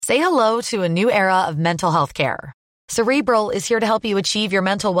Say hello to a new era of mental health care. Cerebral is here to help you achieve your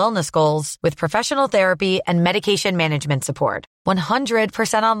mental wellness goals with professional therapy and medication management support.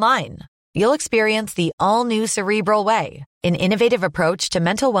 100% online. You'll experience the all-new Cerebral Way, an innovative approach to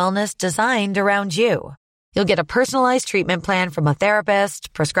mental wellness designed around you. You'll get a personalized treatment plan from a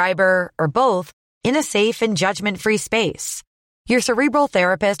therapist, prescriber, or both in a safe and judgment-free space. Your Cerebral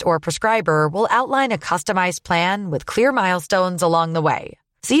therapist or prescriber will outline a customized plan with clear milestones along the way,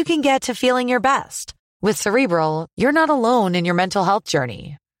 so you can get to feeling your best. With Cerebral, you're not alone in your mental health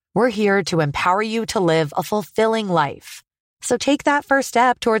journey. We're here to empower you to live a fulfilling life. So take that first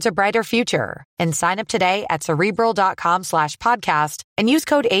step towards a brighter future and sign up today at Cerebral.com/podcast and use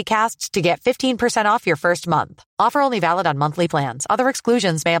code ACAST to get 15% off your first month. Offer only valid on monthly plans. Other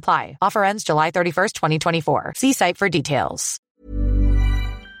exclusions may apply. Offer ends July 31st, 2024. See site for details.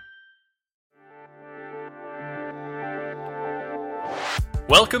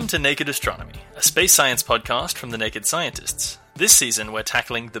 Welcome to Naked Astronomy, a space science podcast from the Naked Scientists. This season we're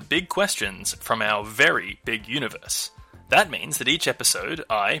tackling the big questions from our very big universe. That means that each episode,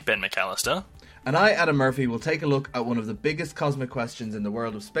 I, Ben McAllister, and I, Adam Murphy, will take a look at one of the biggest cosmic questions in the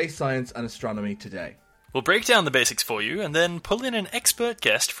world of space science and astronomy today. We'll break down the basics for you and then pull in an expert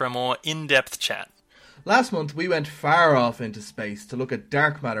guest for a more in-depth chat. Last month, we went far off into space to look at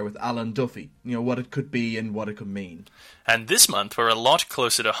dark matter with Alan Duffy, what it could be and what it could mean. And this month, we're a lot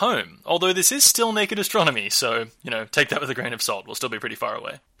closer to home, although this is still Naked Astronomy, so, take that with a grain of salt. We'll still be pretty far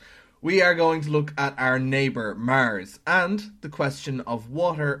away. We are going to look at our neighbour, Mars, and the question of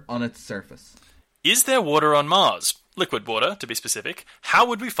water on its surface. Is there water on Mars? Liquid water, to be specific. How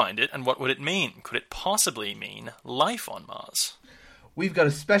would we find it, and what would it mean? Could it possibly mean life on Mars? We've got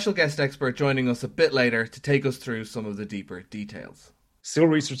a special guest expert joining us a bit later to take us through some of the deeper details. Still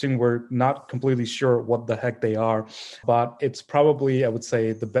researching, we're not completely sure what the heck they are, but it's probably, I would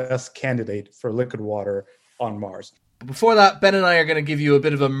say, the best candidate for liquid water on Mars. But before that, Ben and I are going to give you a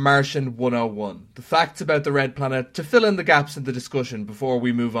bit of a Martian 101, the facts about the red planet to fill in the gaps in the discussion before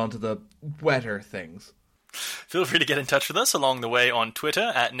we move on to the wetter things. Feel free to get in touch with us along the way on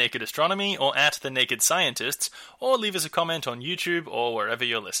Twitter at Naked Astronomy or at The Naked Scientists, or leave us a comment on YouTube or wherever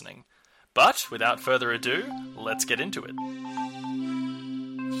you're listening. But without further ado, let's get into it.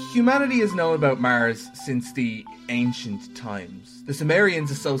 Humanity has known about Mars since the ancient times. The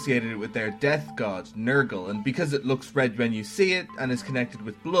Sumerians associated it with their death god, Nergal, and because it looks red when you see it and is connected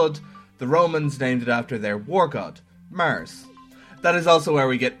with blood, the Romans named it after their war god, Mars. That is also where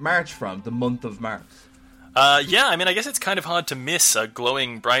we get March from, the month of Mars. I guess it's kind of hard to miss a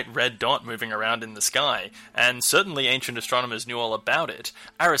glowing bright red dot moving around in the sky, and certainly ancient astronomers knew all about it.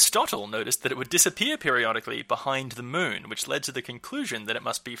 Aristotle noticed that it would disappear periodically behind the moon, which led to the conclusion that it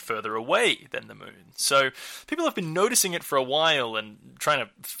must be further away than the moon. So people have been noticing it for a while and trying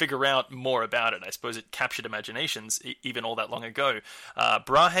to figure out more about it. I suppose it captured imaginations even all that long ago.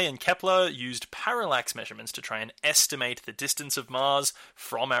 Brahe and Kepler used parallax measurements to try and estimate the distance of Mars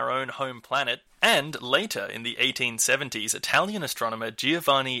from our own home planet. And later, in the 1870s, Italian astronomer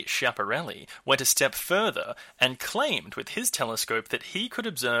Giovanni Schiaparelli went a step further and claimed with his telescope that he could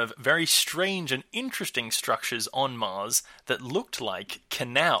observe very strange and interesting structures on Mars that looked like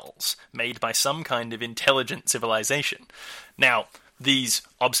canals made by some kind of intelligent civilization. Now, these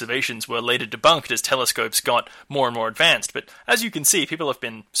observations were later debunked as telescopes got more and more advanced, but as you can see, people have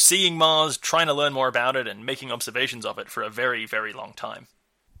been seeing Mars, trying to learn more about it, and making observations of it for a very, very long time.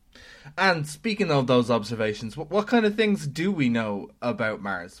 And speaking of those observations, what kind of things do we know about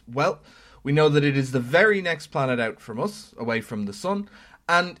Mars? Well, we know that it is the very next planet out from us, away from the Sun,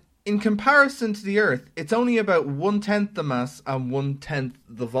 and in comparison to the Earth, it's only about 1/10 the mass and 1/10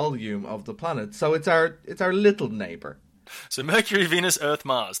 the volume of the planet, so it's our little neighbour. So Mercury, Venus, Earth,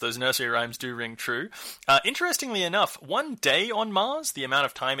 Mars. Those nursery rhymes do ring true. Interestingly enough, one day on Mars, the amount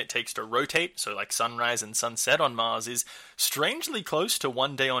of time it takes to rotate, so like sunrise and sunset on Mars, is strangely close to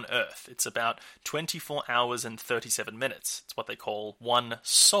one day on Earth. It's about 24 hours and 37 minutes. It's what they call one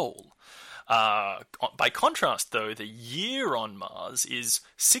sol. By contrast, though, the year on Mars is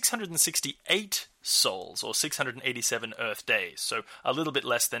 668 sols, or 687 Earth days, so a little bit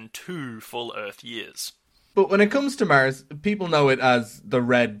less than 2 full Earth years. But when it comes to Mars, people know it as the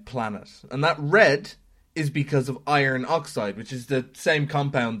red planet. And that red is because of iron oxide, which is the same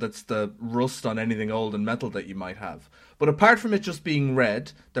compound that's the rust on anything old and metal that you might have. But apart from it just being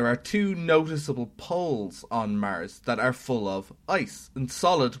red, there are 2 noticeable poles on Mars that are full of ice, and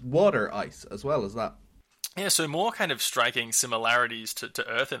solid water ice as well as that. Yeah, so more kind of striking similarities to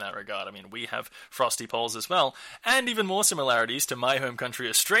Earth in that regard. I mean, we have frosty poles as well, and even more similarities to my home country,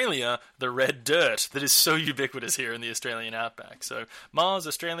 Australia, the red dirt that is so ubiquitous here in the Australian outback. So Mars,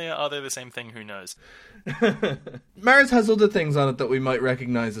 Australia, are they the same thing? Who knows? Mars has other things on it that we might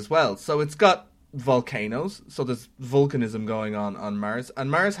recognise as well. So it's got volcanoes, so there's volcanism going on Mars, and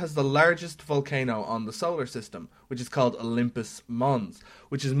Mars has the largest volcano on the solar system, which is called Olympus Mons,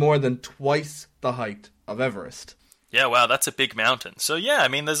 which is more than twice the height of Everest. Yeah, wow, that's a big mountain. So yeah, I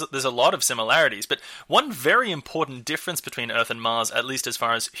mean, there's a lot of similarities, but one very important difference between Earth and Mars, at least as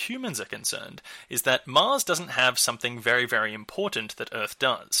far as humans are concerned, is that Mars doesn't have something very, very important that Earth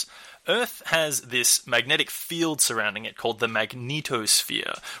does. Earth has this magnetic field surrounding it called the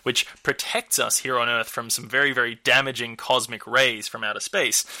magnetosphere, which protects us here on Earth from some very, very damaging cosmic rays from outer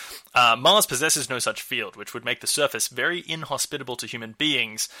space. Mars possesses no such field, which would make the surface very inhospitable to human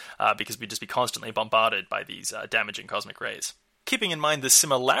beings, because we'd just be constantly bombarded by these damaging cosmic rays. Keeping in mind the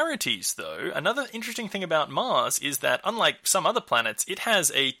similarities, though, another interesting thing about Mars is that, unlike some other planets, it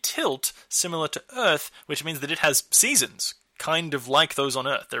has a tilt similar to Earth, which means that it has seasons, kind of like those on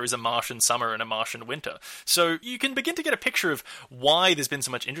Earth. There is a Martian summer and a Martian winter. So you can begin to get a picture of why there's been so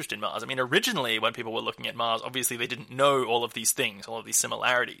much interest in Mars. I mean, originally, when people were looking at Mars, obviously they didn't know all of these things, all of these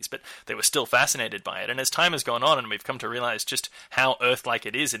similarities, but they were still fascinated by it. And as time has gone on and we've come to realize just how Earth-like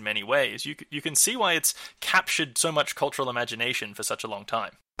it is in many ways, you can see why it's captured so much cultural imagination for such a long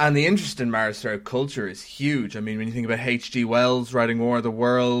time. And the interest in Mars throughout culture is huge. I mean, when you think about H.G. Wells writing War of the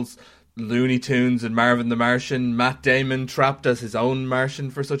Worlds, Looney Tunes and Marvin the Martian, Matt Damon trapped as his own Martian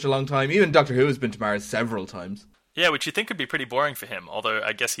for such a long time. Even Doctor Who has been to Mars several times. Yeah, which you think could be pretty boring for him, although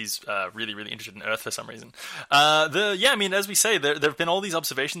I guess he's really, really interested in Earth for some reason. I mean, as we say, there have been all these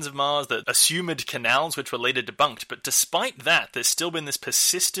observations of Mars, the assumed canals, which were later debunked, but despite that, there's still been this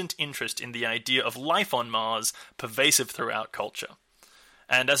persistent interest in the idea of life on Mars, pervasive throughout culture.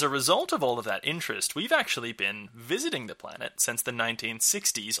 And as a result of all of that interest, we've actually been visiting the planet since the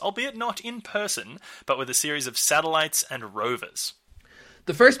 1960s, albeit not in person, but with a series of satellites and rovers.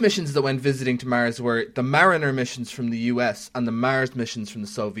 The first missions that went visiting to Mars were the Mariner missions from the US and the Mars missions from the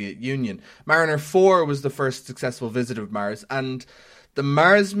Soviet Union. Mariner 4 was the first successful visit of Mars, and the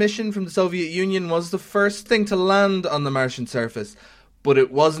Mars mission from the Soviet Union was the first thing to land on the Martian surface, but it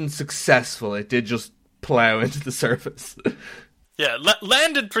wasn't successful. It did just plow into the surface. Yeah,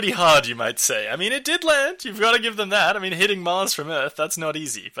 landed pretty hard, you might say. I mean, it did land. You've got to give them that. I mean, hitting Mars from Earth, that's not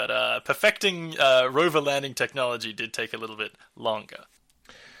easy. But perfecting rover landing technology did take a little bit longer.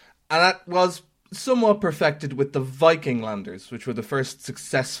 And that was somewhat perfected with the Viking landers, which were the first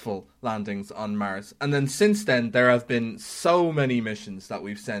successful landings on Mars. And then since then, there have been so many missions that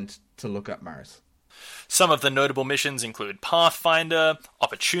we've sent to look at Mars. Some of the notable missions include Pathfinder,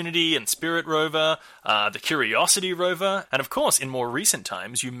 Opportunity and Spirit rover, the Curiosity rover, and of course, in more recent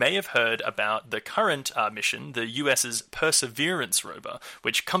times, you may have heard about the current mission, the US's Perseverance rover,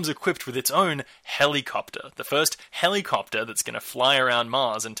 which comes equipped with its own helicopter, the first helicopter that's going to fly around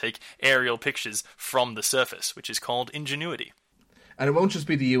Mars and take aerial pictures from the surface, which is called Ingenuity. And it won't just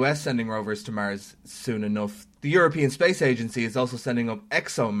be the US sending rovers to Mars soon enough. The European Space Agency is also sending up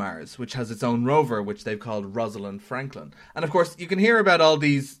ExoMars, which has its own rover, which they've called Rosalind Franklin. And of course, you can hear about all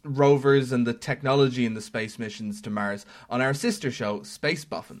these rovers and the technology in the space missions to Mars on our sister show, Space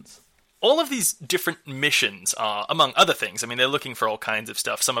Boffins. All of these different missions are, among other things, I mean, they're looking for all kinds of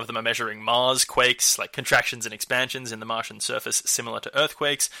stuff. Some of them are measuring Mars quakes, like contractions and expansions in the Martian surface similar to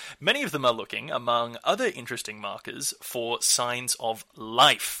earthquakes. Many of them are looking, among other interesting markers, for signs of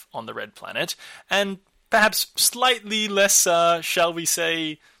life on the red planet, and perhaps slightly less, shall we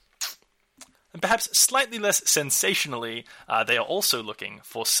say, and perhaps slightly less sensationally, they are also looking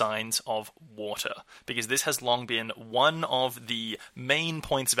for signs of water, because this has long been one of the main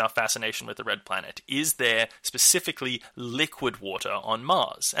points of our fascination with the red planet. Is there specifically liquid water on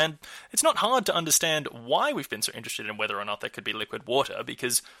Mars? And it's not hard to understand why we've been so interested in whether or not there could be liquid water,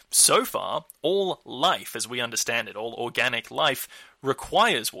 because so far, all life, as we understand it, all organic life,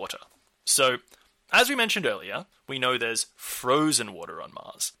 requires water. So, as we mentioned earlier, we know there's frozen water on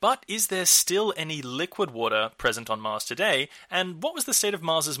Mars. But is there still any liquid water present on Mars today? And what was the state of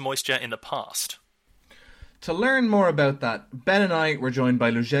Mars's moisture in the past? To learn more about that, Ben and I were joined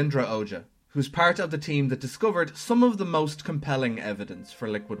by Lujendra Ojha, who's part of the team that discovered some of the most compelling evidence for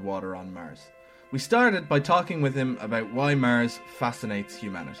liquid water on Mars. We started by talking with him about why Mars fascinates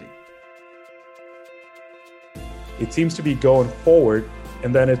humanity. It seems to be going forward,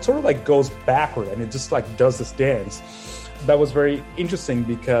 and then it sort of like goes backward, and it just like does this dance. That was very interesting,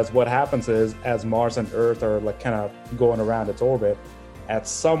 because what happens is, as Mars and Earth are like kind of going around its orbit, at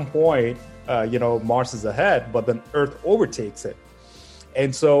some point Mars is ahead, but then Earth overtakes it.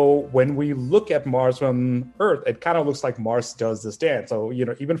 And so when we look at Mars from Earth, it kind of looks like Mars does this dance. So,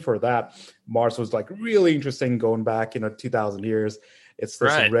 even for that, Mars was like really interesting going back, 2,000 years. It's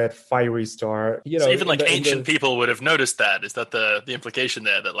this red fiery star. So even ancient people would have noticed that. Is that the implication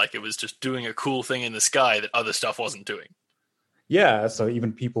there, that like it was just doing a cool thing in the sky that other stuff wasn't doing? Yeah, so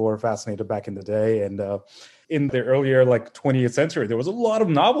even people were fascinated back in the day. And in the earlier 20th century, there was a lot of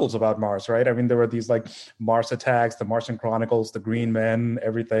novels about Mars, right? I mean, there were these Mars Attacks, the Martian Chronicles, the Green Men,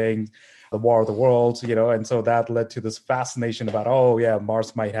 everything, the War of the Worlds, and so that led to this fascination about, oh yeah,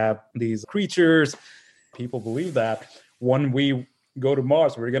 Mars might have these creatures. People believe that when we go to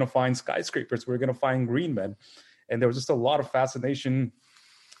Mars, we're going to find skyscrapers, we're going to find green men. And there was just a lot of fascination.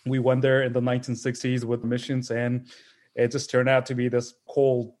 We went there in the 1960s with missions, and it just turned out to be this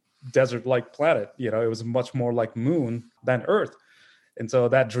cold desert-like planet. It was much more like Moon than Earth. And so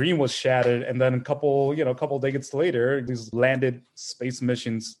that dream was shattered. And then a couple decades later, these landed space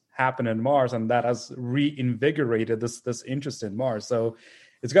missions happened in Mars, and that has reinvigorated this interest in Mars. So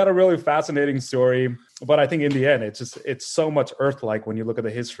it's got a really fascinating story. But I think in the end, it's so much Earth-like when you look at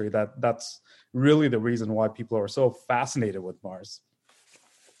the history that's really the reason why people are so fascinated with Mars.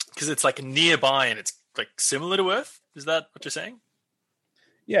 Because it's nearby and it's similar to Earth? Is that what you're saying?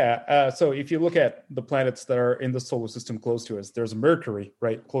 Yeah. So if you look at the planets that are in the solar system close to us, there's Mercury,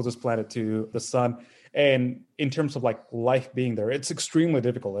 right? Closest planet to the sun. And in terms of life being there, it's extremely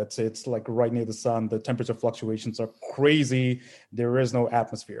difficult. It's right near the sun. The temperature fluctuations are crazy. There is no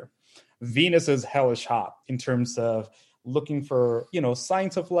atmosphere. Venus is hellish hot in terms of looking for,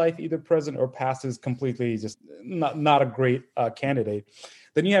 signs of life, either present or past, is completely just not a great candidate.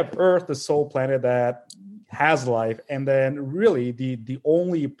 Then you have Earth, the sole planet that has life, and then really the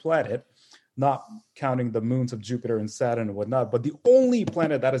only planet, not counting the moons of Jupiter and Saturn and whatnot, but the only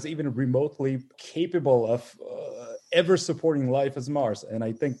planet that is even remotely capable of ever supporting life is Mars. And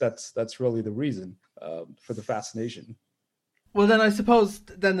I think that's really the reason for the fascination. Well, then I suppose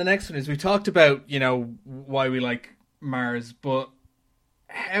the next one is, we talked about, why we like Mars, but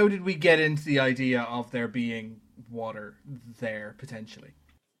how did we get into the idea of there being water there potentially?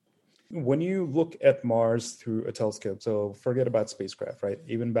 When you look at Mars through a telescope, so forget about spacecraft, right?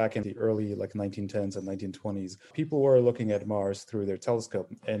 Even back in the early 1910s and 1920s, people were looking at Mars through their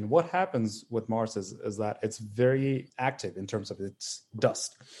telescope. And what happens with Mars is that it's very active in terms of its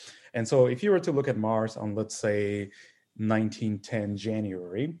dust. And so if you were to look at Mars on, let's say, 1910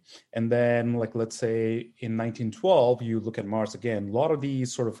 January, and then let's say in 1912 you look at Mars again, a lot of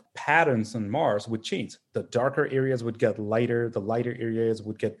these sort of patterns on Mars would change. The darker areas would get lighter, the lighter areas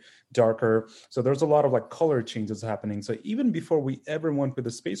would get darker. So there's a lot of color changes happening. So even before we ever went with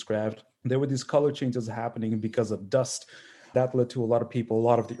the spacecraft, there were these color changes happening because of dust. That led to a lot of people, a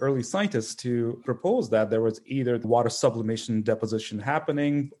lot of the early scientists, to propose that there was either water sublimation deposition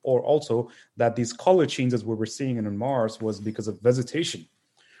happening, or also that these color changes we were seeing in Mars was because of vegetation,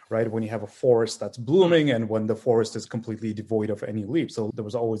 right? When you have a forest that's blooming and when the forest is completely devoid of any leaves. So there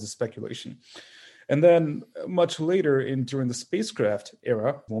was always a speculation. And then much later during the spacecraft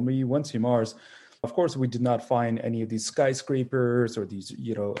era, when we went to Mars, of course, we did not find any of these skyscrapers or these,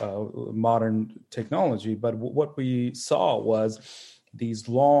 modern technology. But what we saw was these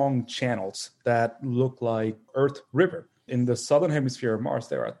long channels that look like Earth River. In the southern hemisphere of Mars,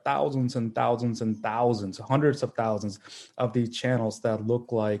 there are thousands and thousands and thousands, hundreds of thousands of these channels that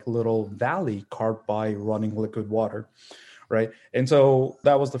look like little valley carved by running liquid water, right? And so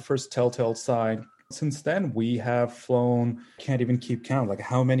that was the first telltale sign. Since then, we have flown, can't even keep count,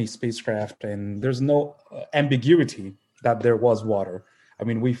 how many spacecraft, and there's no ambiguity that there was water. I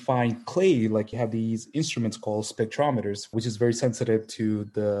mean, we find clay, you have these instruments called spectrometers, which is very sensitive to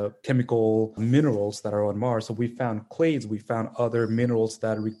the chemical minerals that are on Mars. So we found clays, we found other minerals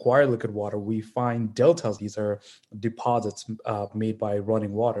that require liquid water. We find deltas. These are deposits made by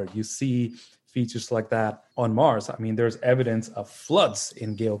running water. You see features like that on Mars. I mean, there's evidence of floods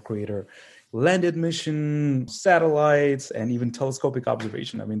in Gale Crater. Landed mission, satellites, and even telescopic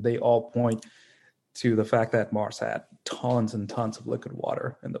observation. I mean, they all point to the fact that Mars had tons and tons of liquid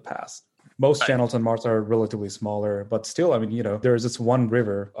water in the past. Most channels on Mars are relatively smaller, but still, I mean, there's this one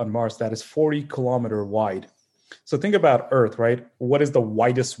river on Mars that is 40 kilometers wide. So think about Earth, right? What is the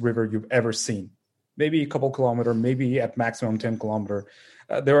widest river you've ever seen? Maybe a couple kilometers, maybe at maximum 10 kilometers.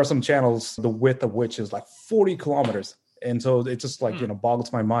 There are some channels, the width of which is 40 kilometers. And so it just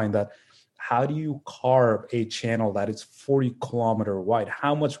boggles my mind that how do you carve a channel that is 40 kilometers wide?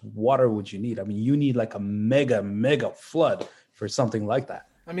 How much water would you need? I mean, you need a mega flood for something like that.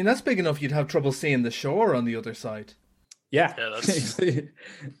 I mean, that's big enough you'd have trouble seeing the shore on the other side. Yeah. Yeah, that's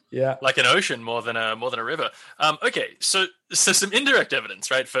Yeah. like an ocean more than a river. Okay, so some indirect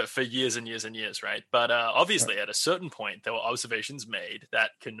evidence, right, for years and years and years, right? But obviously, at a certain point, there were observations made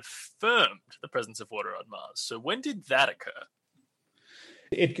that confirmed the presence of water on Mars. So when did that occur?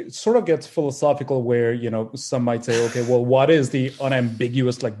 It sort of gets philosophical where, some might say, okay, well, what is the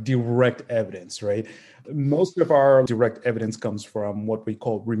unambiguous, like direct evidence, right? Most of our direct evidence comes from what we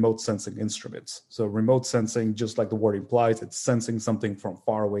call remote sensing instruments. So remote sensing, just like the word implies, it's sensing something from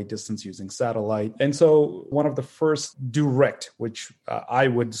far away distance using satellite. And so one of the first direct, which I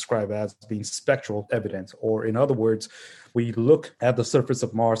would describe as being spectral evidence, or in other words, we look at the surface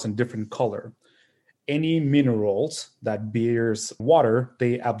of Mars in different color. Any minerals that bears water,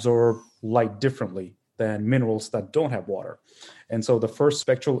 they absorb light differently than minerals that don't have water. And so the first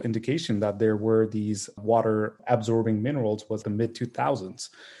spectral indication that there were these water absorbing minerals was the mid 2000s.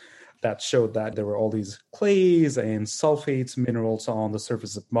 That showed that there were all these clays and sulfates minerals on the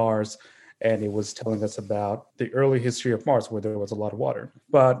surface of Mars. And it was telling us about the early history of Mars where there was a lot of water.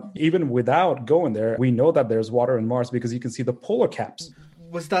 But even without going there, we know that there's water in Mars because you can see the polar caps.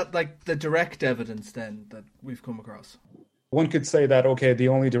 Was that like the direct evidence then that we've come across? One could say that, okay, the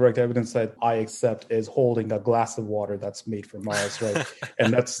only direct evidence that I accept is holding a glass of water that's made from Mars, right?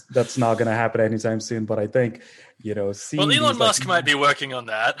 And that's not going to happen anytime soon. But I think, seeing well, Elon Musk might be working on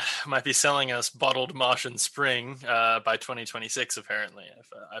that. Might be selling us bottled Martian Spring by 2026. Apparently,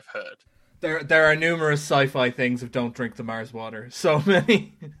 I've heard. There are numerous sci-fi things of don't drink the Mars water. So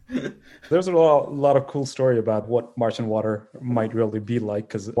many. There's a lot of cool story about what Martian water might really be like,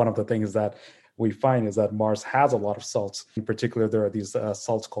 because one of the things that we find is that Mars has a lot of salts. In particular, there are these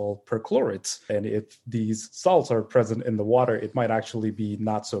salts called perchlorates. And if these salts are present in the water, it might actually be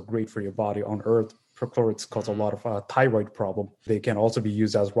not so great for your body on Earth. Perchlorates cause a lot of thyroid problem. They can also be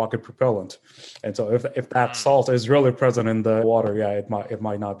used as rocket propellant. And so if that salt is really present in the water, yeah, it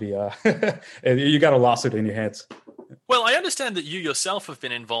might not be, you got a lawsuit in your hands. Well, I understand that you yourself have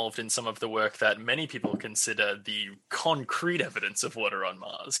been involved in some of the work that many people consider the concrete evidence of water on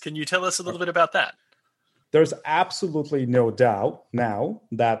Mars. Can you tell us a little bit about that? There's absolutely no doubt now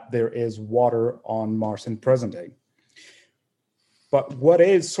that there is water on Mars in present day. But what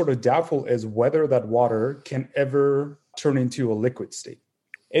is sort of doubtful is whether that water can ever turn into a liquid state.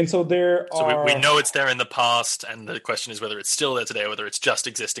 And so we know it's there in the past, and the question is whether it's still there today or whether it's just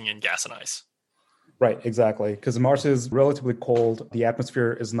existing in gas and ice. Right, exactly. Because Mars is relatively cold. The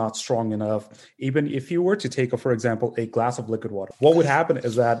atmosphere is not strong enough. Even if you were to take, for example, a glass of liquid water, what would happen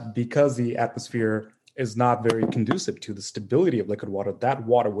is that because the atmosphere is not very conducive to the stability of liquid water, that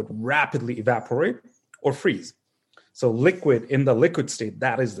water would rapidly evaporate or freeze. So liquid, in the liquid state,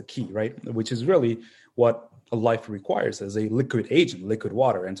 that is the key, right? Which is really what a life requires as a liquid agent, liquid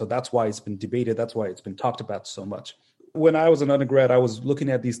water. And so that's why it's been debated. That's why it's been talked about so much. When I was an undergrad, I was looking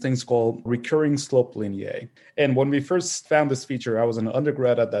at these things called recurring slope lineae. And when we first found this feature, I was an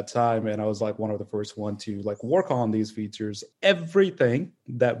undergrad at that time, and I was like one of the first one to work on these features. Everything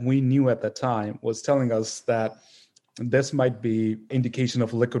that we knew at that time was telling us that this might be indication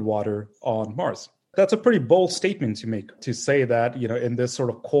of liquid water on Mars. That's a pretty bold statement to make, to say that, in this sort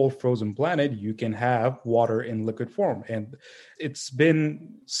of cold, frozen planet, you can have water in liquid form. And it's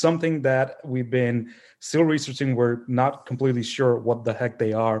been something that we've been still researching. We're not completely sure what the heck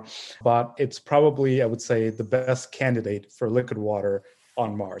they are, but it's probably, I would say, the best candidate for liquid water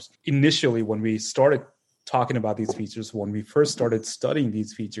on Mars. Initially, when we started talking about these features, when we first started studying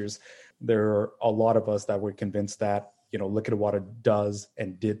these features, there are a lot of us that were convinced that, liquid water does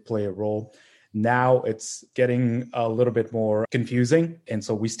and did play a role. Now it's getting a little bit more confusing. And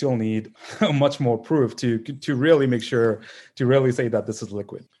so we still need much more proof to really make sure, to really say that this is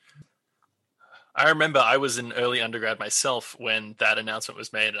liquid. I remember I was in early undergrad myself when that announcement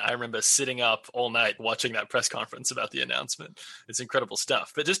was made. And I remember sitting up all night watching that press conference about the announcement. It's incredible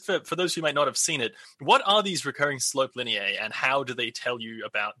stuff. But just for those who might not have seen it, what are these recurring slope lineae and how do they tell you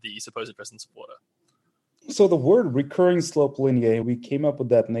about the supposed presence of water? So the word recurring slope lineae, we came up with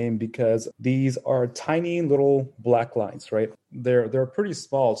that name because these are tiny little black lines, right? They're pretty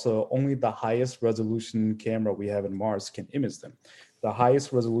small, so only the highest resolution camera we have in Mars can image them. The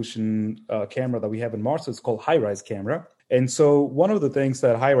highest resolution camera that we have in Mars is called HiRISE camera. And so one of the things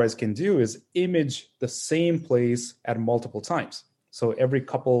that HiRISE can do is image the same place at multiple times. So every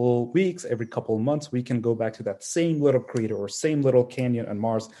couple weeks, every couple months, we can go back to that same little crater or same little canyon on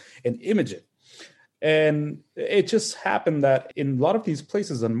Mars and image it. And it just happened that in a lot of these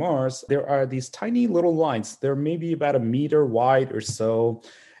places on Mars, there are these tiny little lines. They're maybe about a meter wide or so.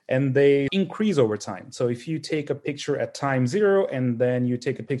 and they increase over time. So if you take a picture at time 0 and then you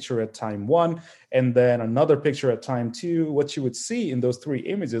take a picture at time 1 and then another picture at time 2, what you would see in those 3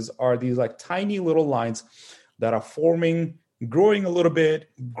 images are these like tiny little lines that are forming, growing a little bit,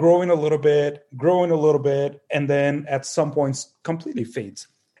 growing a little bit, growing a little bit, and then at some points completely fades.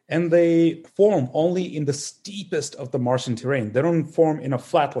 And they form only in the steepest of the Martian terrain. They don't form in a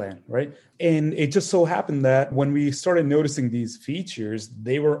flatland, right? And it just so happened that when we started noticing these features,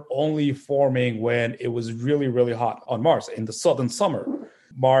 they were only forming when it was really, really hot on Mars in the southern summer.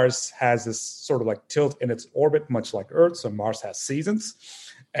 Mars has this sort of like tilt in its orbit, much like Earth. So Mars has seasons.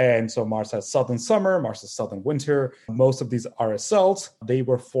 And so Mars has southern summer, Mars has southern winter. Most of these RSLs, they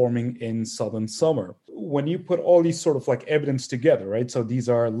were forming in southern summer. When you put all these sort of like evidence together, right? So these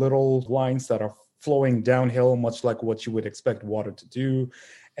are little lines that are flowing downhill, much like what you would expect water to do.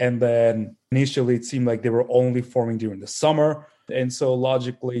 And then initially it seemed like they were only forming during the summer. And so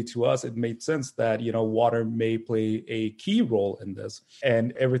logically to us, it made sense that, water may play a key role in this.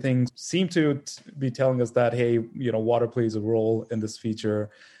 And everything seemed to be telling us that, hey, water plays a role in this feature.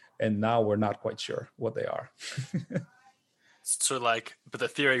 And now we're not quite sure what they are. So but the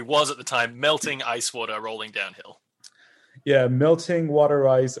theory was at the time melting ice water rolling downhill. Yeah, melting water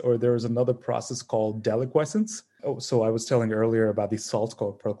ice, or there's another process called deliquescence. Oh, so I was telling earlier about these salts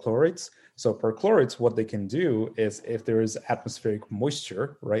called perchlorates. So perchlorates, what they can do is if there is atmospheric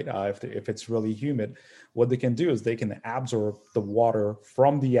moisture, right, if it's really humid, what they can do is they can absorb the water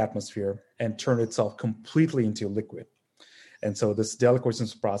from the atmosphere and turn itself completely into liquid. And so this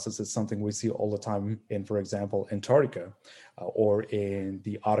deliquescence process is something we see all the time in, for example, Antarctica or in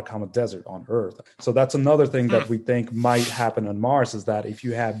the Atacama Desert on Earth. So that's another thing that we think might happen on Mars is that if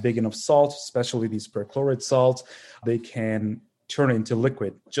you have big enough salt, especially these perchlorate salts, they can turn it into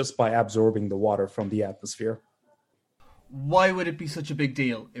liquid just by absorbing the water from the atmosphere. Why would it be such a big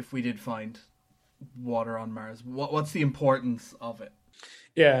deal if we did find water on Mars? What's the importance of it?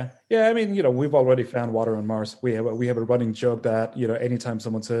 Yeah. I mean, we've already found water on Mars. We have a running joke that, anytime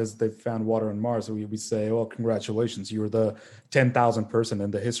someone says they've found water on Mars, we say, "Oh, congratulations, you're the 10,000th person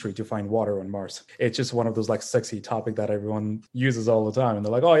in the history to find water on Mars." It's just one of those like sexy topic that everyone uses all the time, and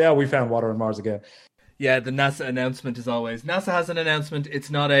they're like, "Oh yeah, we found water on Mars again." Yeah, the NASA announcement is always NASA has an announcement. It's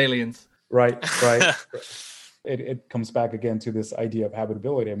not aliens. Right. It comes back again to this idea of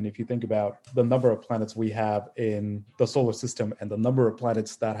habitability. I mean, if you think about the number of planets we have in the solar system and the number of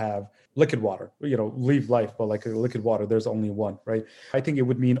planets that have liquid water, leave life, but like liquid water, there's only one, right? I think it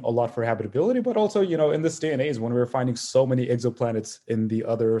would mean a lot for habitability, but also, in this day and age when we're finding so many exoplanets in the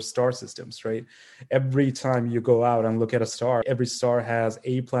other star systems, right? Every time you go out and look at a star, every star has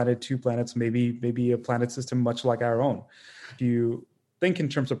a planet, 2 planets, maybe a planet system much like our own. If you think in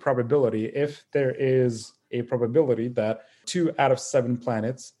terms of probability, if there is a probability that 2 out of 7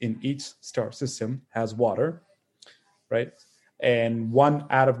 planets in each star system has water, right? And 1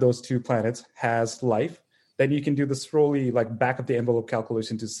 out of those 2 planets has life, then you can do this really like back of the envelope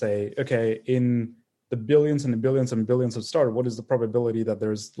calculation to say, okay, in the billions and billions and billions of stars, what is the probability that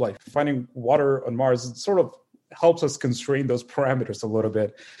there's life? Finding water on Mars sort of helps us constrain those parameters a little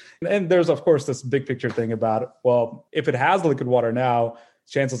bit. And there's, of course, this big picture thing about, well, if it has liquid water now,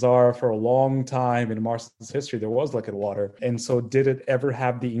 chances are for a long time in Mars's history, there was liquid water. And so did it ever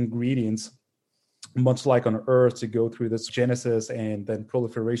have the ingredients, much like on Earth, to go through this genesis and then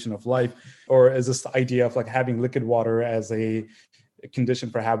proliferation of life? Or is this idea of like having liquid water as a condition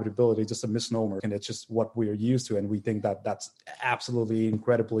for habitability just a misnomer? And it's just what we're used to. And we think that that's absolutely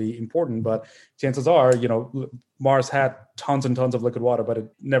incredibly important. But chances are, Mars had tons and tons of liquid water, but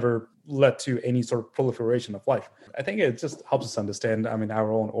it never led to any sort of proliferation of life. I think it just helps us understand,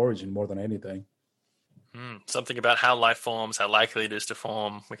 our own origin more than anything. Something about how life forms, how likely it is to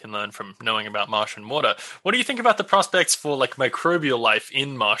form, we can learn from knowing about Martian water. What do you think about the prospects for like microbial life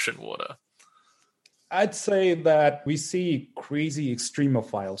in Martian water? I'd say that we see crazy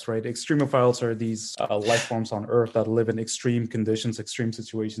extremophiles, right? Extremophiles are these life forms on Earth that live in extreme conditions, extreme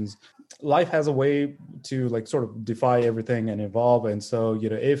situations. Life has a way to like sort of defy everything and evolve. And so,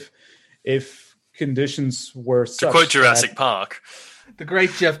 if conditions were such, to quote Jurassic Park, the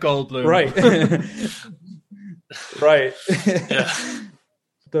great Jeff Goldblum, right? Right. Yeah.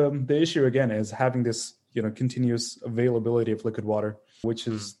 The issue again is having this, continuous availability of liquid water, which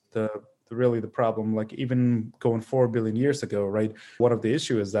is really the problem. Like even going 4 billion years ago, right? One of the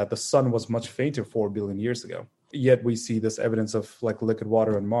issues is that the sun was much fainter 4 billion years ago. Yet we see this evidence of like liquid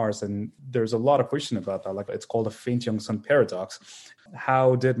water on Mars, and there's a lot of question about that. Like it's called a Faint-Youngson paradox.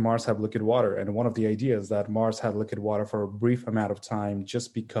 How did Mars have liquid water? And one of the ideas that Mars had liquid water for a brief amount of time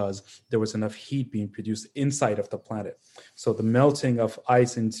just because there was enough heat being produced inside of the planet. So the melting of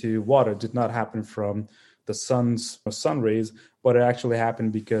ice into water did not happen from the sun rays, but it actually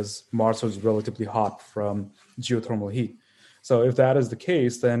happened because Mars was relatively hot from geothermal heat. So if that is the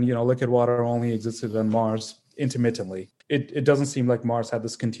case, then, liquid water only existed on Mars intermittently. It doesn't seem like Mars had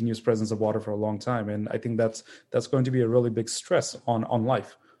this continuous presence of water for a long time. And I think that's going to be a really big stress on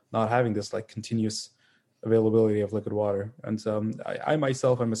life, not having this like continuous availability of liquid water. And I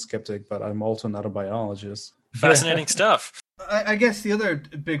myself am a skeptic, but I'm also not a biologist. Fascinating stuff. I guess the other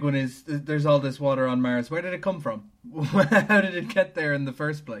big one is there's all this water on Mars. Where did it come from? How did it get there in the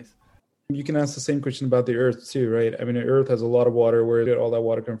first place? You can ask the same question about the Earth too, right? I mean, the Earth has a lot of water. Where did all that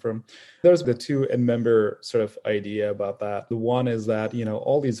water come from? There's the two end-member sort of idea about that. The one is that,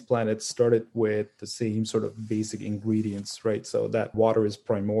 all these planets started with the same sort of basic ingredients, right? So that water is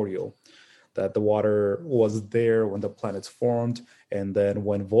primordial, that the water was there when the planets formed. And then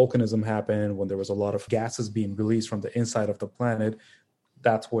when volcanism happened, when there was a lot of gases being released from the inside of the planet,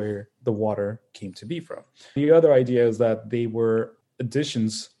 that's where the water came to be from. The other idea is that they were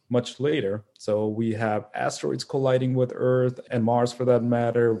additions much later. So we have asteroids colliding with Earth and Mars for that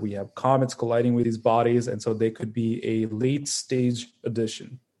matter. We have comets colliding with these bodies. And so they could be a late stage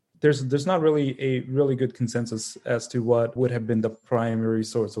addition. There's not really a really good consensus as to what would have been the primary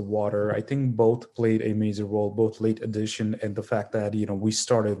source of water. I think both played a major role, both late addition and the fact that, we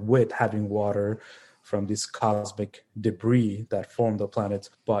started with having water from this cosmic debris that formed the planet.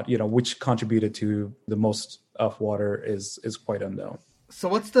 But, which contributed to the most of water is quite unknown. So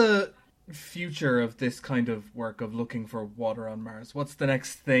what's the future of this kind of work of looking for water on Mars? What's the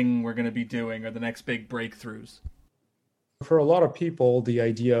next thing we're going to be doing, or the next big breakthroughs? For a lot of people, the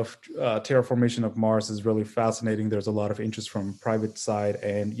idea of terraformation of Mars is really fascinating. There's a lot of interest from private side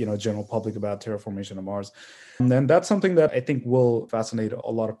and, general public about terraformation of Mars. And then that's something that I think will fascinate a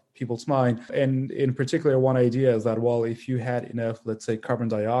lot of people's mind. And in particular, one idea is that, well, if you had enough, let's say, carbon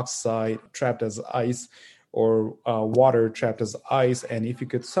dioxide trapped as ice, or water trapped as ice, and if you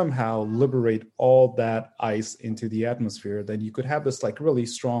could somehow liberate all that ice into the atmosphere, then you could have this like really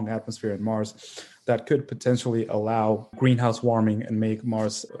strong atmosphere in Mars that could potentially allow greenhouse warming and make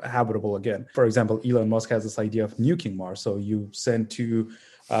Mars habitable again. For example, Elon Musk has this idea of nuking Mars. So you send two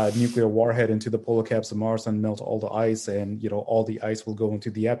nuclear warhead into the polar caps of Mars and melt all the ice, and all the ice will go into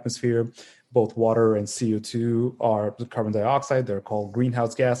the atmosphere. Both water and CO2 are carbon dioxide. They're called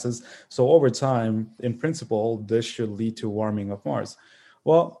greenhouse gases. So over time, in principle, this should lead to warming of Mars.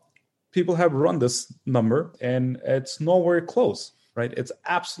 Well, people have run this number, and it's nowhere close, right? It's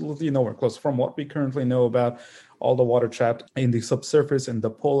absolutely nowhere close. From what we currently know about all the water trapped in the subsurface and the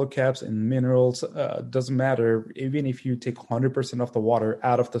polar caps and minerals, doesn't matter. Even if you take 100% of the water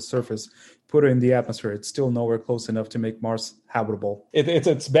out of the surface, put it in the atmosphere, it's still nowhere close enough to make Mars habitable.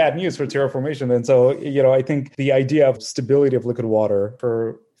 It's bad news for terraformation. And so, I think the idea of stability of liquid water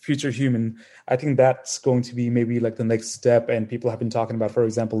for future human, I think that's going to be maybe like the next step. And people have been talking about, for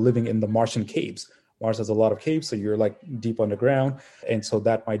example, living in the Martian caves. Mars has a lot of caves, so you're like deep underground. And so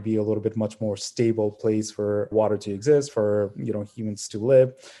that might be a little bit much more stable place for water to exist, for, humans to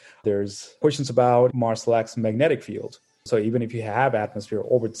live. There's questions about Mars lacks magnetic field. So even if you have atmosphere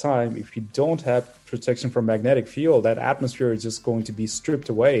over time, if you don't have protection from magnetic field, that atmosphere is just going to be stripped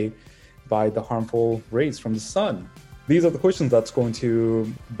away by the harmful rays from the sun. These are the questions that's going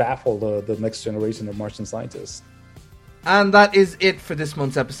to baffle the next generation of Martian scientists. And that is it for this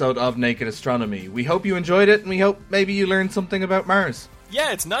month's episode of Naked Astronomy. We hope you enjoyed it, and we hope maybe you learned something about Mars.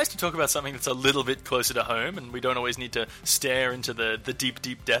 Yeah, it's nice to talk about something that's a little bit closer to home, and we don't always need to stare into the deep,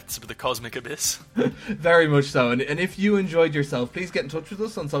 deep depths of the cosmic abyss. Very much so. And if you enjoyed yourself, please get in touch with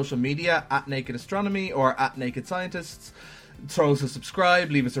us on social media, @Naked Astronomy or @Naked Scientists. Throw us a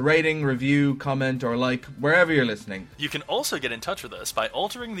subscribe, leave us a rating, review, comment, or like, wherever you're listening. You can also get in touch with us by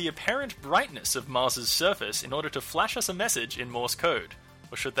altering the apparent brightness of Mars's surface in order to flash us a message in Morse code.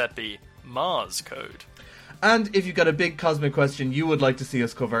 Or should that be Mars code? And if you've got a big cosmic question you would like to see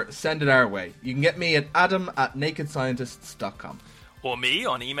us cover, send it our way. You can get me at adam@nakedscientists.com. Or me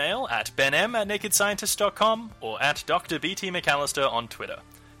on email at benm@nakedscientists.com or at Dr. BT McAllister on Twitter.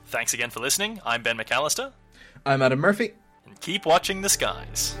 Thanks again for listening. I'm Ben McAllister. I'm Adam Murphy. And keep watching the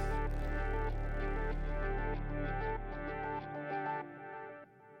skies.